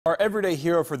Our everyday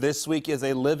hero for this week is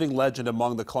a living legend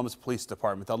among the Columbus Police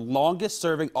Department, the longest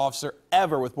serving officer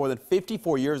ever with more than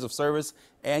 54 years of service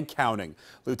and counting.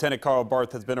 Lieutenant Karl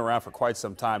Barth has been around for quite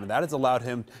some time, and that has allowed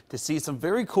him to see some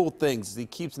very cool things. He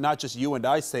keeps not just you and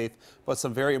I safe, but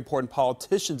some very important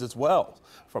politicians as well.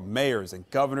 From mayors and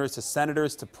governors to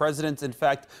senators to presidents. In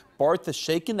fact, Barth has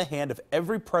shaken the hand of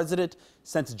every president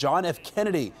since John F.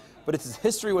 Kennedy. But it's his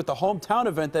history with the hometown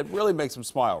event that really makes him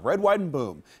smile. Red, White, and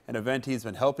Boom, an event he's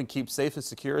been helping keep safe and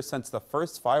secure since the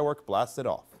first firework blasted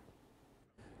off.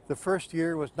 The first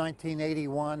year was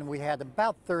 1981. We had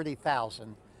about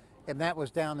 30,000, and that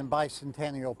was down in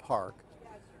Bicentennial Park.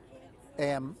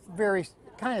 And very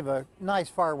kind of a nice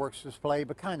fireworks display,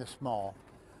 but kind of small.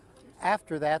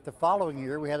 After that, the following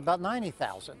year, we had about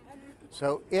 90,000.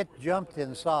 So it jumped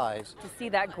in size. To see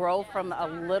that grow from a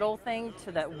little thing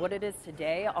to what it is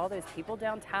today, all those people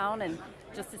downtown, and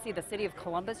just to see the city of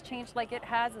Columbus change like it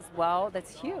has as well,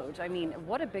 that's huge. I mean,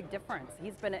 what a big difference.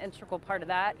 He's been an integral part of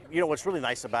that. You know, what's really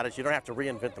nice about it is you don't have to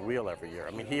reinvent the wheel every year.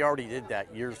 I mean, he already did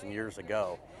that years and years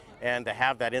ago. And to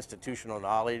have that institutional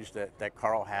knowledge that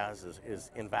Karl has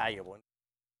is invaluable.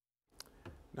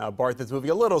 Now, Barth is moving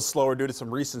a little slower due to some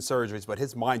recent surgeries, but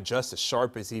his mind just as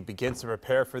sharp as he begins to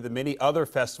prepare for the many other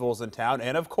festivals in town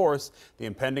and, of course, the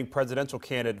impending presidential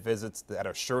candidate visits that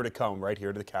are sure to come right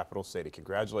here to the capital city.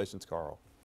 Congratulations, Karl.